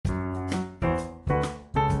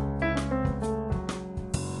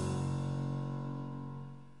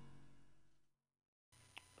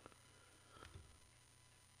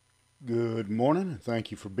Good morning, and thank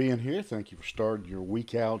you for being here. Thank you for starting your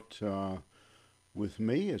week out with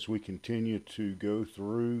me as we continue to go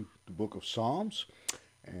through the book of Psalms.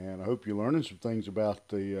 And I hope you're learning some things about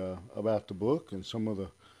the book and some of the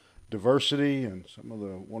diversity and some of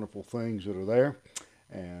the wonderful things that are there.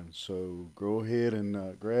 And so go ahead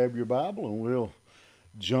and grab your Bible, and we'll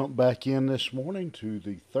jump back in this morning to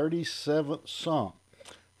the 37th Psalm.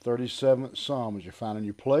 37th Psalm, as you find in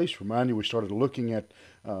your place. Remind you, we started looking at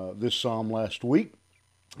this Psalm last week.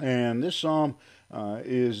 And this Psalm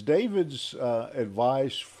is David's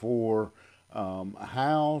advice for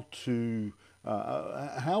how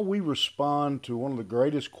we respond to one of the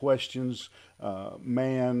greatest questions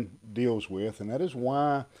man deals with, and that is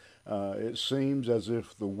why it seems as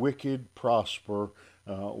if the wicked prosper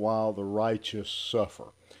while the righteous suffer.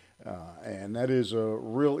 And that is a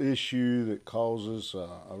real issue that causes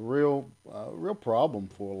a real problem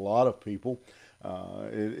for a lot of people.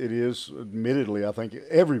 It is admittedly, I think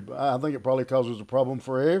it probably causes a problem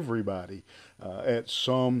for everybody at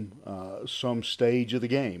some stage of the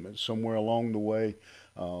game. And somewhere along the way,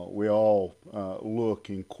 we all look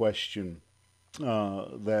and question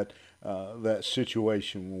that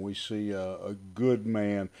situation when we see a good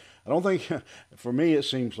man. I don't think, for me, it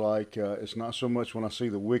seems like it's not so much when I see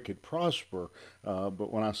the wicked prosper,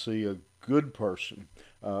 but when I see a good person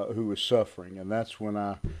who is suffering, and that's when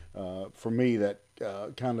for me, that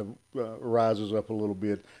kind of rises up a little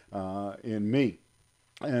bit in me.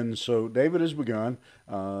 And so David has begun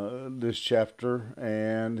this chapter,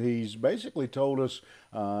 and he's basically told us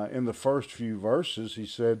in the first few verses, he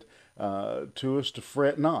said to us to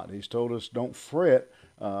fret not. He's told us don't fret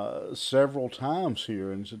several times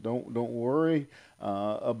here, and said don't worry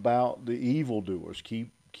about the evildoers.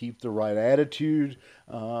 Keep the right attitude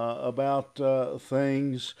about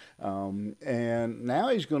things. And now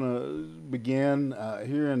he's going to begin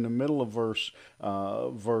here in the middle of verse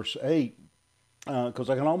 8, because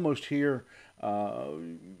I can almost hear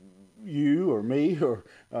you or me or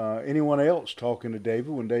anyone else talking to David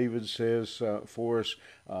when David says for us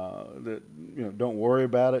that don't worry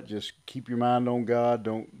about it, just keep your mind on God,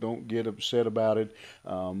 don't get upset about it,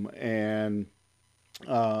 and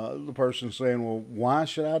the person saying, well, why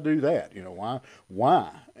should I do that? Why?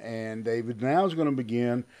 And David now is going to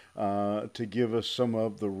begin to give us some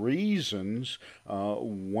of the reasons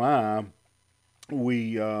why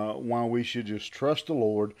we should just trust the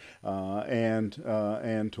Lord and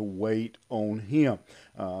to wait on Him.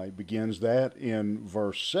 He begins that in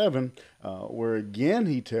verse 7, where again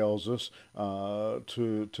he tells us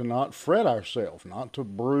to not fret ourselves, not to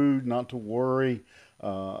brood, not to worry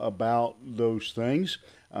about those things,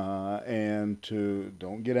 and to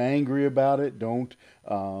don't get angry about it. Don't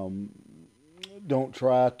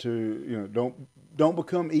try to don't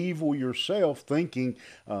become evil yourself, thinking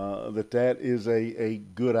that is a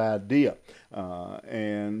good idea.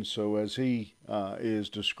 And so as he is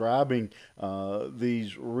describing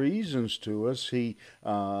these reasons to us, he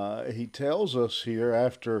tells us here,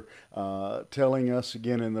 after telling us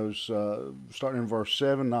again in those starting in verse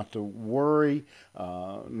 7, not to worry,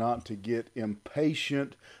 not to get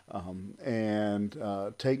impatient, and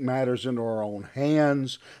take matters into our own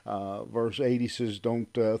hands. Verse 8, he says,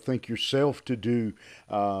 don't think yourself to do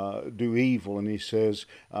evil. And he says,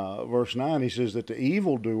 verse 9, he says that the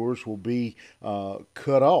evildoers will be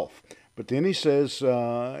cut off. But then he says,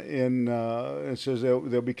 it says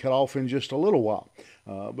they'll be cut off in just a little while.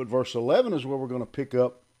 But verse 11 is where we're going to pick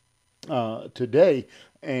up today,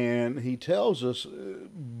 and he tells us,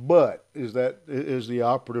 but is the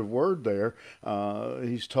operative word there.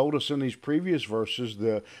 He's told us in these previous verses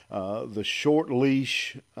the short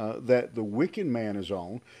leash that the wicked man is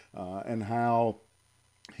on, and how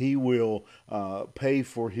he will pay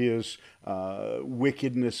for his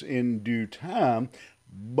wickedness in due time,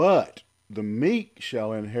 but the meek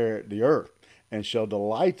shall inherit the earth and shall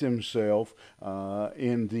delight himself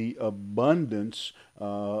in the abundance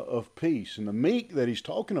of peace. And the meek that he's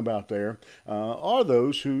talking about there are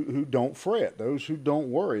those who don't fret, those who don't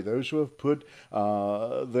worry, those who have put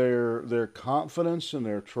their confidence and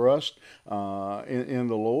their trust in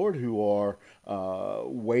the Lord, who are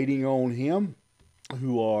waiting on Him,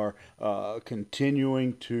 who are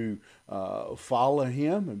continuing to follow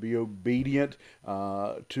Him and be obedient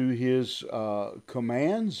to His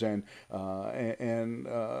commands, and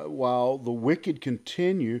while the wicked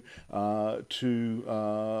continue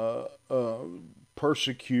to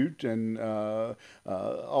persecute and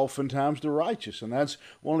oftentimes the righteous. And that's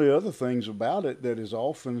one of the other things about it that is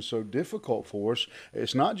often so difficult for us.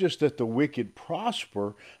 It's not just that the wicked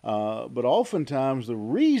prosper, but oftentimes the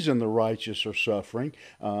reason the righteous are suffering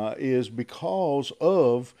is because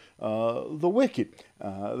of the wicked.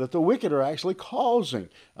 That the wicked are actually causing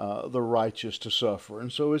the righteous to suffer.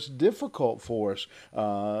 And so it's difficult for us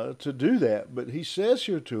to do that. But he says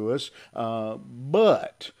here to us,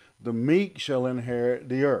 but the meek shall inherit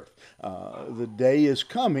the earth. The day is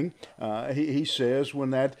coming, he says,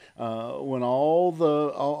 when when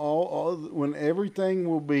when everything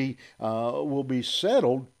will be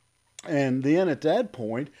settled. And then at that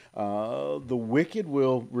point, the wicked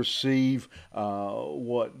will receive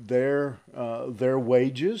their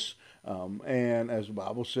wages. And as the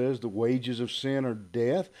Bible says, the wages of sin are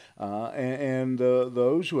death. And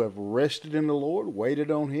those who have rested in the Lord, waited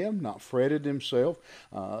on Him, not fretted themselves,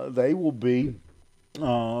 they will be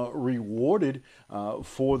rewarded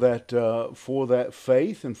for that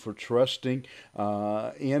faith and for trusting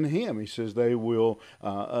in Him. He says they will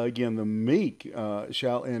again, the meek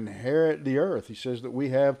shall inherit the earth. He says that we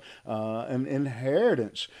have an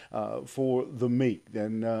inheritance for the meek.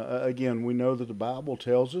 And again, we know that the Bible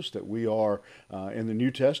tells us that we are in the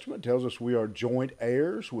New Testament tells us we are joint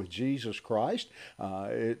heirs with Jesus Christ.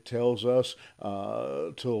 It tells us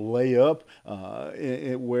to lay up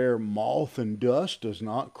where moth and dust does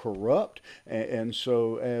not corrupt. And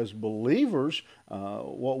so as believers,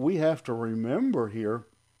 what we have to remember here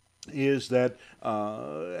is that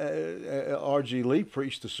R.G. Lee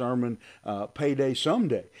preached the sermon Payday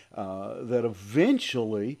Someday, that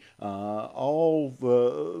eventually all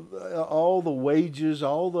the wages,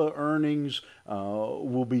 all the earnings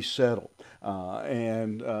will be settled.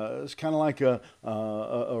 And it's kind of like a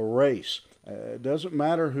race. It doesn't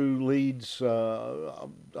matter who leads. The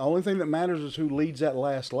only thing that matters is who leads that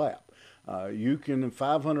last lap. You can, in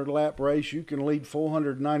 500 lap race, you can lead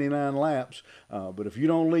 499 laps, but if you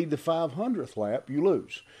don't lead the 500th lap, you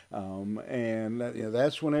lose. And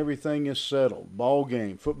that's when everything is settled.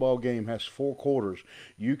 Football game has 4 quarters.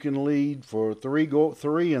 You can lead for 3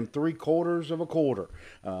 3/4 of a quarter,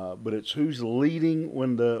 but it's who's leading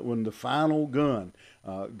when the final gun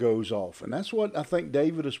goes off. And that's what I think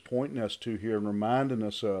David is pointing us to here and reminding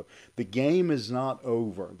us of. The game is not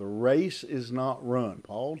over. The race is not run.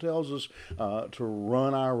 Paul tells us to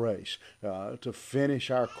run our race, to finish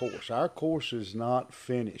our course. Our course is not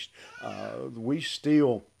finished. We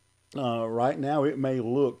still, right now, it may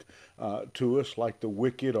look to us like the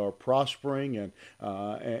wicked are prospering and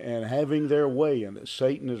having their way, and that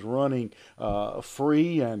Satan is running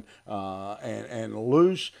free and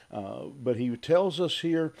loose. But he tells us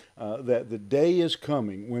here that the day is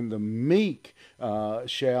coming when the meek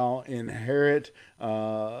shall inherit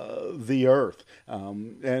the earth.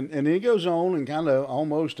 And he goes on and kind of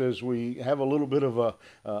almost as we have a little bit of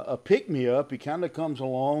a pick-me-up, he kind of comes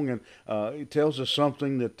along and he tells us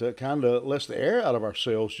something that kind of lets the air out of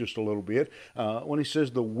ourselves just a little bit when he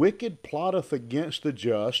says, the wicked plotteth against the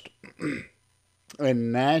just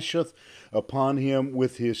and gnasheth upon him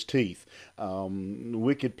with his teeth.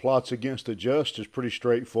 Wicked plots against the just is pretty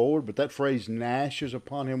straightforward, but that phrase gnashes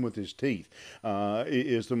upon him with his teeth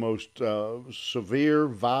is the most severe,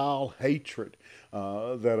 vile hatred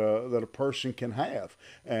that a person can have.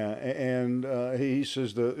 And he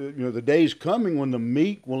says the day's coming when the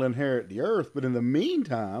meek will inherit the earth, but in the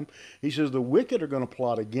meantime, he says the wicked are going to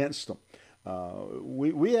plot against them.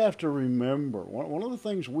 We have to remember, one of the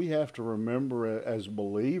things we have to remember as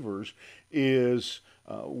believers is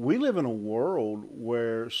we live in a world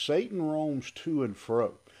where Satan roams to and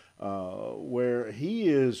fro, where he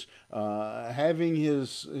is having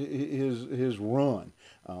his run.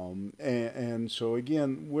 And so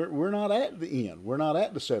again, we're not at the end. We're not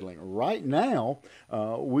at the settling. Right now,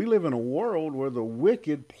 we live in a world where the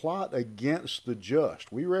wicked plot against the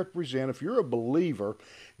just. We represent, if you're a believer,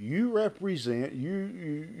 you represent,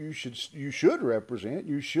 you should represent,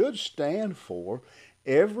 you should stand for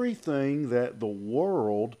everything that the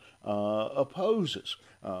world opposes.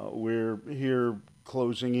 We're here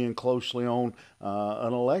closing in closely on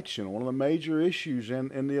an election. One of the major issues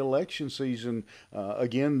in the election season,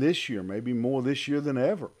 again this year, maybe more this year than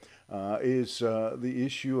ever, is the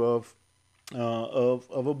issue of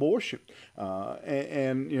abortion,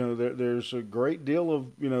 and there's a great deal of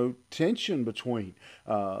tension between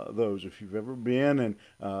those. If you've ever been and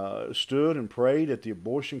stood and prayed at the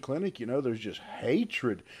abortion clinic, there's just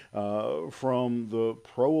hatred from the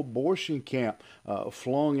pro-abortion camp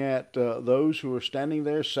flung at those who are standing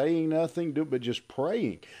there saying nothing but just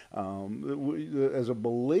praying. As a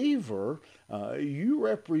believer, You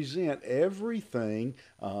represent everything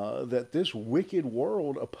that this wicked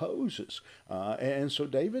world opposes. And so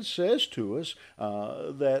David says to us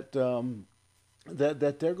that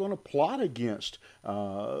they're going to plot against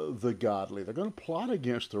the godly. They're going to plot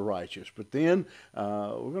against the righteous. But then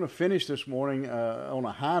we're going to finish this morning on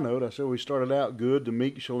a high note. I said we started out good. The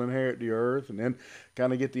meek shall inherit the earth, and then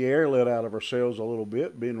kind of get the air let out of ourselves a little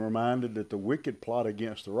bit, being reminded that the wicked plot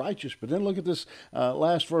against the righteous. But then look at this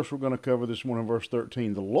last verse we're going to cover this morning, verse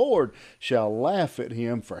 13. The Lord shall laugh at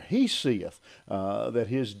him, for he seeth that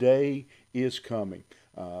his day is coming.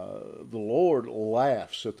 The Lord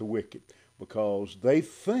laughs at the wicked, because they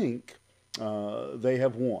think they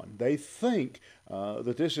have won. They think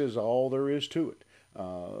that this is all there is to it.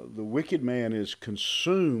 The wicked man is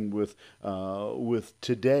consumed with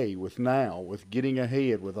today, with now, with getting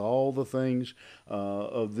ahead, with all the things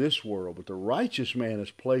of this world. But the righteous man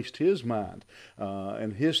has placed his mind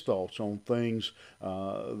and his thoughts on things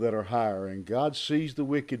that are higher. And God sees the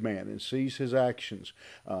wicked man and sees his actions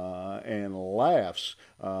and laughs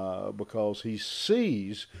because he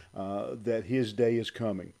sees that his day is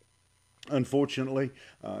coming. Unfortunately,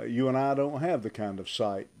 you and I don't have the kind of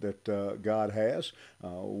sight that God has.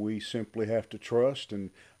 We simply have to trust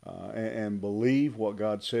and believe what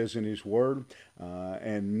God says in His Word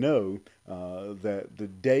and know that the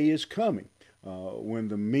day is coming when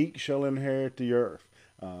the meek shall inherit the earth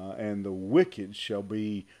and the wicked shall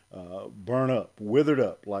be burnt up, withered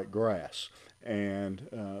up like grass. And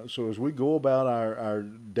so as we go about our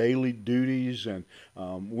daily duties, and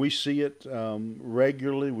we see it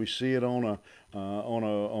regularly, we see it on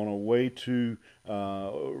a way too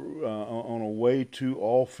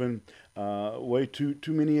often, way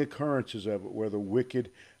too many occurrences of it where the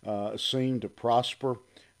wicked seem to prosper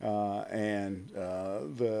and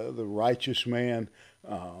the righteous man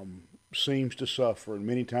seems to suffer, and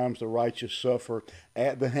many times the righteous suffer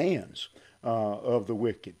at the hands of the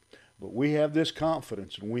wicked. But we have this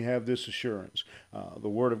confidence and we have this assurance. The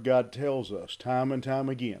Word of God tells us time and time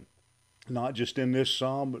again, not just in this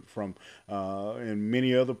psalm, but from in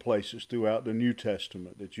many other places throughout the New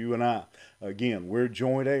Testament, that you and I, again, we're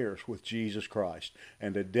joint heirs with Jesus Christ.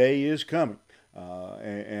 And a day is coming.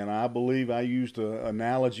 And I believe, I used the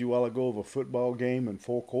analogy a while ago of a football game in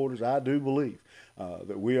 4 quarters. I do believe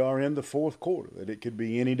that we are in the 4th quarter, that it could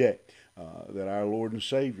be any day, that our Lord and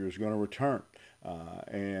Savior is going to return.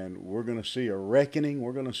 And we're going to see a reckoning.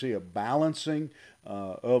 We're going to see a balancing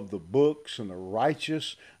of the books, and the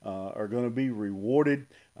righteous are going to be rewarded,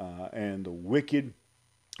 and the wicked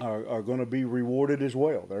are going to be rewarded as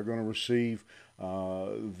well. They're going to receive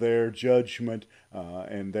their judgment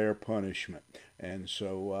and their punishment. And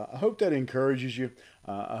so I hope that encourages you.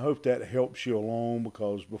 I hope that helps you along,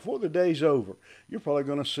 because before the day's over, you're probably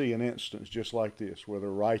going to see an instance just like this, where the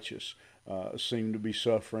righteous seem to be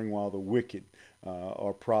suffering while the wicked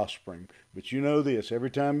are prospering. But you know this, every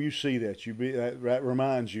time you see that, that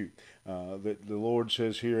reminds you that the Lord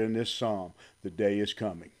says here in this psalm, the day is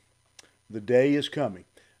coming. The day is coming,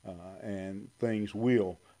 and things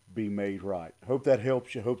will be made right. Hope that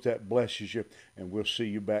helps you. Hope that blesses you. And we'll see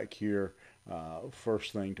you back here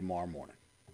first thing tomorrow morning.